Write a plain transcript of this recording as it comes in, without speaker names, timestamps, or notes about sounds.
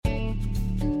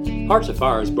Hearts of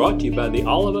Fire is brought to you by the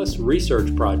All of Us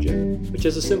Research Project, which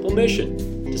has a simple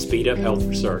mission: to speed up health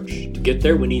research. To get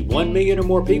there, we need 1 million or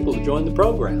more people to join the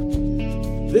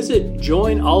program. Visit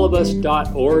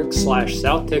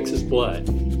joinallofus.org/South Texas Blood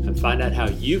and find out how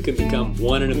you can become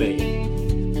one in a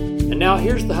million. And now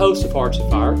here's the host of Hearts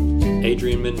of Fire,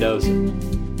 Adrienne Mendoza.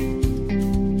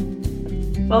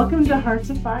 Welcome to Hearts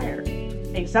of Fire,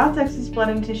 a South Texas Blood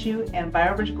and Tissue and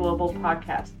BioBridge Global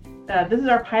podcast. This is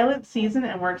our pilot season,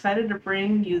 and we're excited to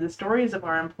bring you the stories of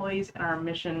our employees and our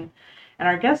mission. And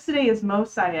our guest today is Mo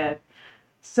Syed.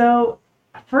 So,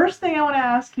 first thing I want to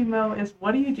ask you, Mo, is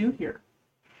what do you do here?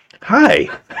 Hi.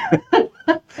 All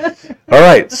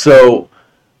right, so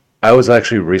I was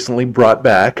actually recently brought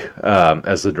back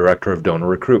as the director of donor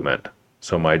recruitment.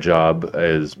 So my job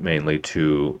is mainly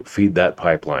to feed that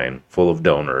pipeline full of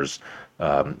donors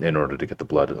in order to get the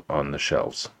blood on the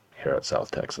shelves here at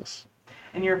South Texas.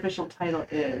 And your official title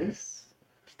is?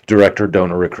 Director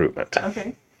Donor Recruitment.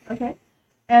 Okay.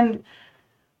 And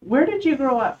where did you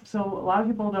grow up? So a lot of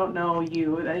people don't know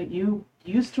you, that you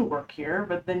used to work here,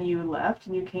 but then you left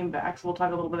and you came back. So we'll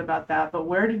talk a little bit about that. But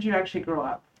where did you actually grow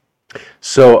up?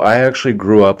 So I actually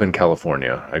grew up in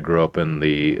California. I grew up in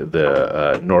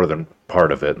the northern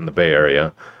part of it, in the Bay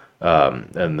Area.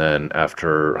 And then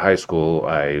after high school,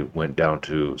 I went down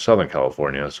to Southern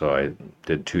California. So I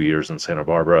did 2 years in Santa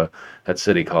Barbara at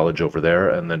City College over there,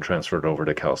 and then transferred over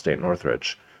to Cal State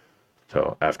Northridge.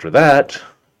 So after that,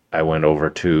 I went over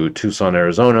to Tucson,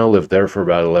 Arizona, lived there for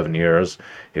about 11 years.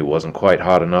 It wasn't quite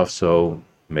hot enough, so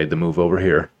made the move over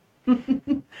here.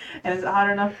 And is it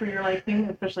hot enough for your liking,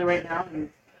 especially right now?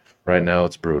 Right now,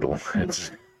 it's brutal.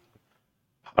 It's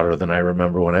hotter than I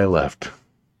remember when I left.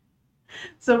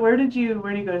 So where did you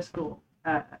go to school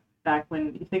back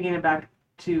when you're thinking back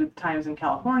to times in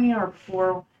California or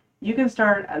before? You can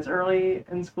start as early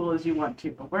in school as you want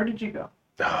to, but where did you go?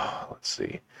 Oh, let's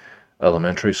see.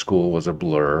 Elementary school was a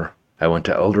blur. I went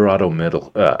to El Dorado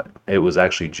Middle. It was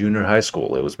actually junior high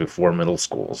school. It was before middle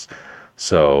schools.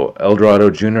 So El Dorado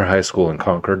Junior High School in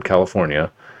Concord,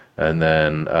 California, and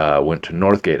then went to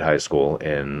Northgate High School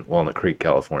in Walnut Creek,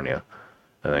 California,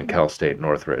 and then Cal State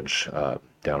Northridge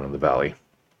down in the valley.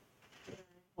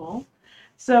 Cool.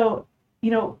 So,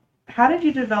 how did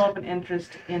you develop an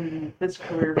interest in this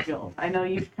career field? I know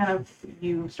you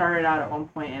started out at one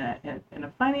point in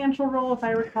a financial role, if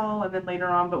I recall, and then later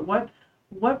on. But what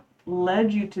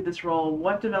led you to this role?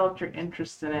 What developed your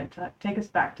interest in it? Take us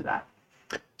back to that.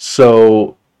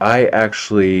 So I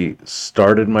actually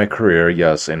started my career,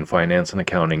 in finance and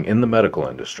accounting in the medical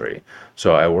industry.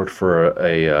 So I worked for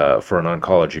an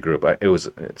oncology group.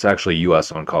 It's actually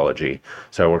U.S. Oncology.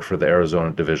 So I worked for the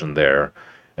Arizona division there,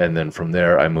 and then from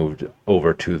there I moved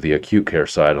over to the acute care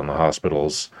side on the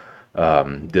hospitals.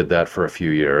 Did that for a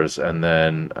few years, and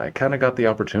then I kind of got the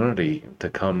opportunity to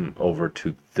come over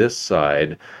to this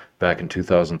side back in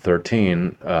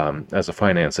 2013 as a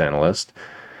finance analyst.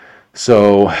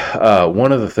 So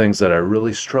one of the things that I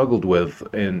really struggled with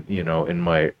in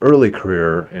my early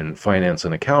career in finance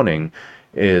and accounting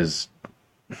is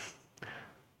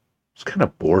it's kind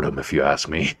of boredom, if you ask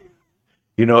me.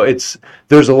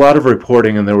 There's a lot of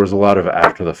reporting, and there was a lot of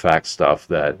after the fact stuff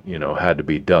that had to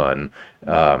be done,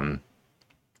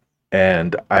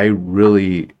 and I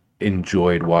really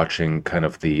enjoyed watching kind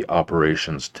of the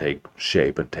operations take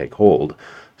shape and take hold.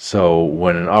 So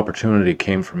when an opportunity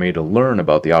came for me to learn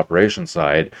about the operation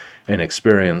side and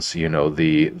experience,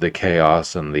 the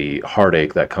chaos and the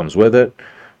heartache that comes with it,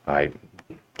 I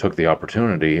took the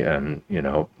opportunity and,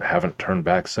 haven't turned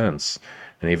back since.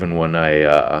 And even when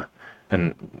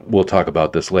and we'll talk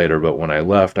about this later, but when I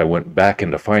left, I went back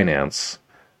into finance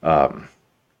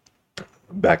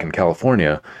back in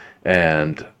California,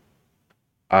 and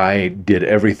I did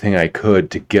everything I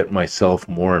could to get myself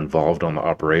more involved on the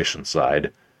operations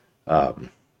side.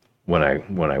 When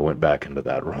I went back into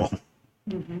that role.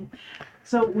 Mm-hmm.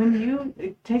 So when you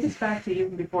take us back to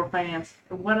even before finance,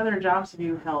 what other jobs have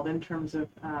you held in terms of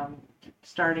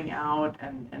starting out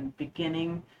and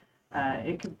beginning?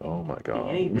 It could oh my God. be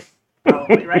anything,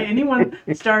 probably, right? Anyone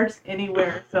starts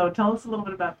anywhere. So tell us a little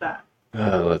bit about that.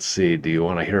 Let's see. Do you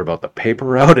want to hear about the paper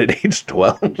route at age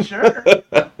 12? Sure.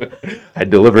 I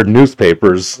delivered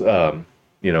newspapers.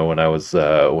 When I was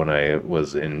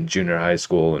in junior high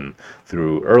school and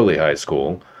through early high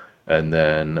school, and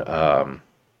then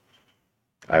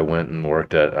I went and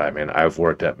worked I've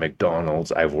worked at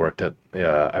McDonald's. I've worked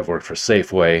for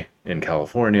Safeway in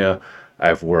California.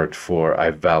 I've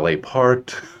valet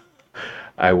parked.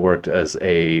 I worked as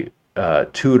a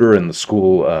tutor in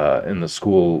the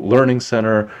school learning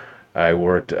center. I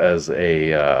worked as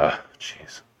a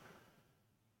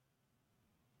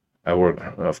I work,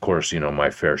 of course, my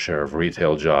fair share of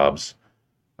retail jobs.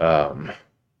 Um,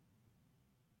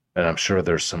 and I'm sure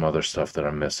there's some other stuff that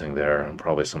I'm missing there, and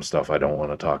probably some stuff I don't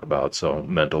want to talk about. So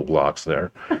mental blocks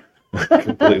there.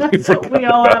 Completely forgot We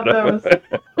all have about those.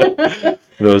 it.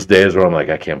 Those days where I'm like,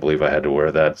 I can't believe I had to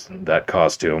wear that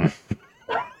costume.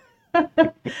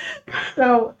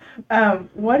 So,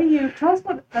 what do you tell us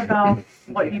about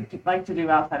what you like to do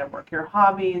outside of work, your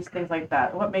hobbies, things like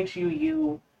that? What makes you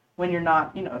you when you're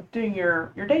not, doing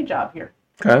your day job here?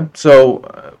 Okay,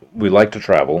 so we like to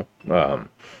travel.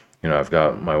 I've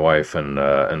got my wife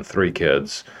and three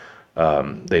kids.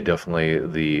 They definitely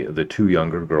the two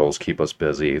younger girls keep us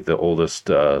busy. The oldest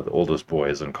boy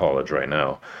is in college right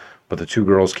now, but the two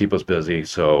girls keep us busy.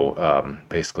 So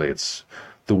basically, it's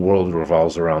the world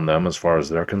revolves around them as far as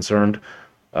they're concerned.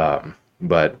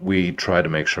 But we try to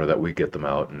make sure that we get them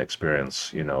out and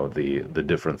experience, the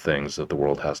different things that the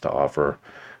world has to offer,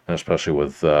 and especially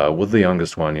with the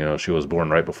youngest one, she was born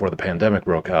right before the pandemic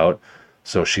broke out,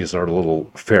 so she's our little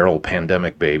feral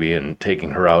pandemic baby, and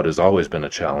taking her out has always been a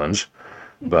challenge,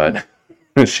 but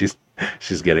she's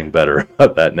getting better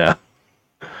at that now.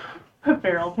 A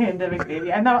feral pandemic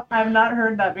baby. I know I've not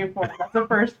heard that before. That's the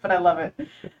first, but I love it.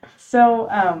 So,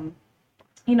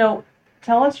 you know,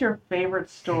 tell us your favorite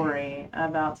story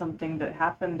about something that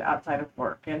happened outside of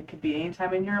work. And it could be any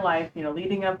time in your life,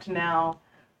 leading up to now,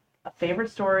 a favorite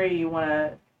story you want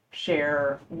to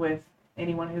share with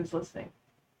anyone who's listening.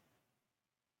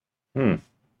 Hmm.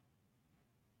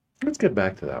 Let's get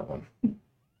back to that one.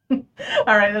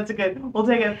 All right, that's a good. We'll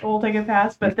take it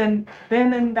past. But then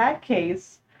in that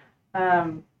case,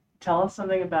 tell us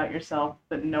something about yourself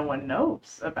that no one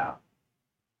knows about.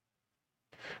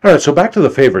 All right, so back to the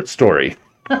favorite story.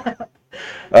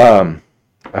 Um,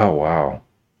 oh wow.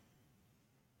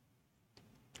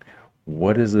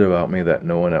 What is it about me that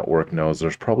no one at work knows?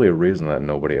 There's probably a reason that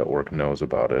nobody at work knows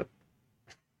about it.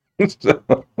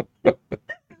 So,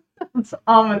 It's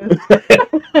ominous.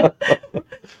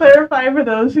 Clarify for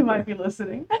those who might be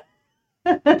listening.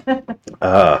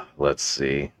 let's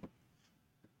see.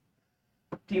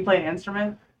 Do you play an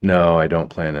instrument? No, I don't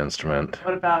play an instrument.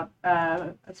 What about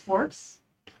sports?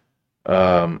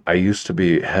 I used to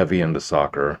be heavy into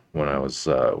soccer when I was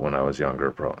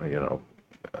younger,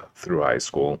 through high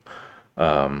school.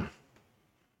 Um,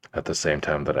 at the same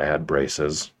time that I had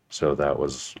braces, so that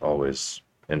was always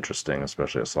interesting,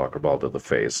 especially a soccer ball to the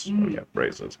face when you have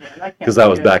braces. Yeah, that Because can't that be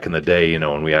was good. back in the day,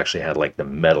 when we actually had like the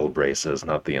metal braces,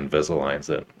 not the Invisaligns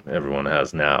that everyone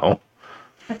has now.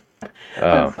 A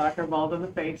Uh, soccer ball to the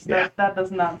face. yeah, That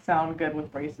does not sound good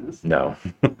with braces. no.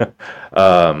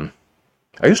 um,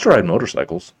 I used to ride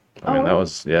motorcycles. I Oh, mean, that really?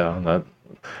 was, yeah, that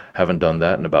haven't done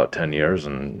that in about 10 years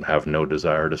and have no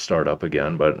desire to start up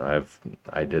again, but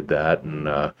I did that, and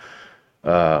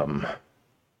um,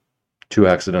 two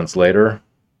accidents later,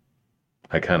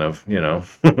 I kind of,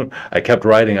 I kept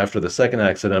riding after the second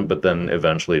accident, but then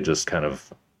eventually just kind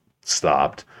of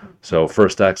stopped. So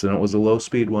first accident was a low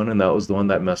speed one, and that was the one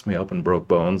that messed me up and broke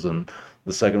bones, and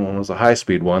the second one was a high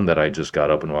speed one that I just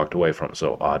got up and walked away from.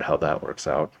 So odd how that works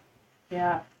out.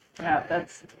 Yeah, yeah,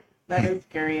 that is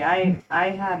scary. I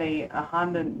had a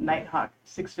Honda Nighthawk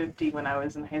 650 when I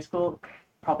was in high school.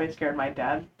 Probably scared my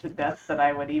dad to death that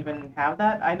I would even have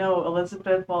that. I know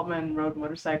Elizabeth Waltman rode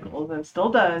motorcycles and still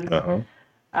does, Uh-huh.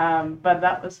 but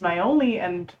that was my only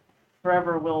and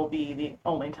forever will be the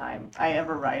only time I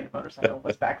ever ride a motorcycle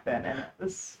was back then, and it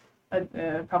was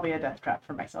probably a death trap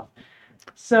for myself.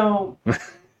 So,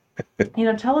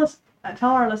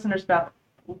 tell our listeners about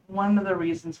one of the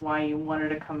reasons why you wanted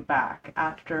to come back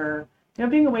after,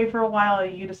 being away for a while.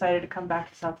 You decided to come back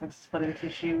to South Texas Blood and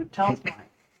Tissue. Tell us why.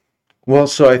 Well,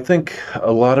 so I think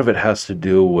a lot of it has to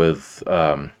do with,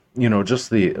 just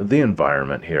the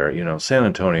environment here. San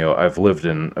Antonio, I've lived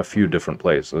in a few different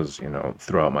places,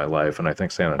 throughout my life, and I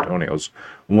think San Antonio's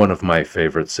one of my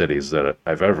favorite cities that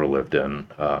I've ever lived in,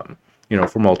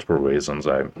 for multiple reasons.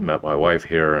 I met my wife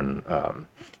here, and,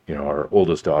 our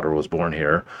oldest daughter was born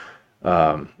here.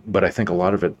 But I think a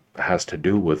lot of it has to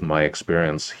do with my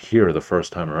experience here the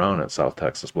first time around at South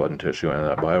Texas Blood and Tissue and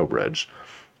at BioBridge.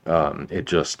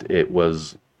 It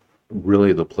was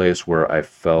really the place where I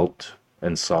felt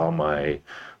and saw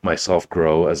myself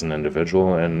grow as an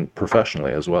individual and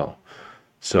professionally as well.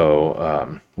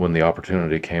 So when the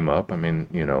opportunity came up, I mean,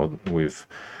 we've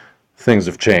things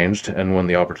have changed, and when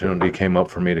the opportunity came up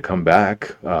for me to come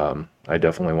back, I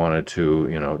definitely wanted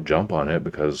to, jump on it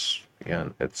because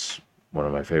again, it's one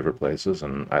of my favorite places,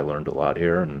 and I learned a lot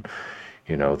here, and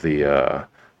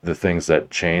the things that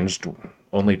changed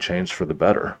only changed for the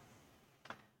better.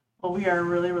 Well, we are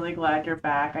really, really glad you're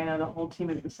back. I know the whole team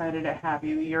is excited to have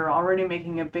you. You're already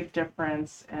making a big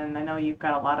difference, and I know you've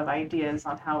got a lot of ideas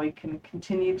on how we can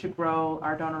continue to grow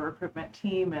our donor recruitment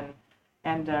team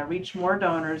and reach more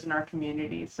donors in our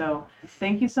community. So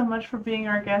thank you so much for being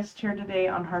our guest here today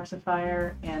on Hearts of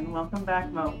Fire, and welcome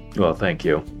back, Mo. Well, thank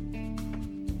you.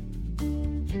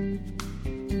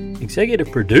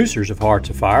 Executive producers of Hearts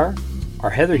of Fire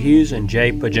are Heather Hughes and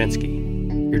Jay Pajinski.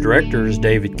 Your director is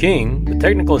David King, with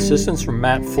technical assistance from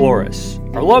Matt Flores.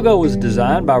 Our logo was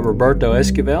designed by Roberto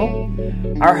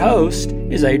Esquivel. Our host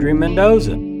is Adrienne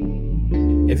Mendoza.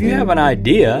 If you have an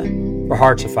idea for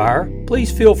Hearts of Fire,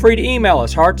 please feel free to email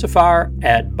us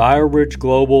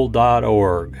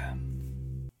heartsoffire@BioBridgeGlobal.org.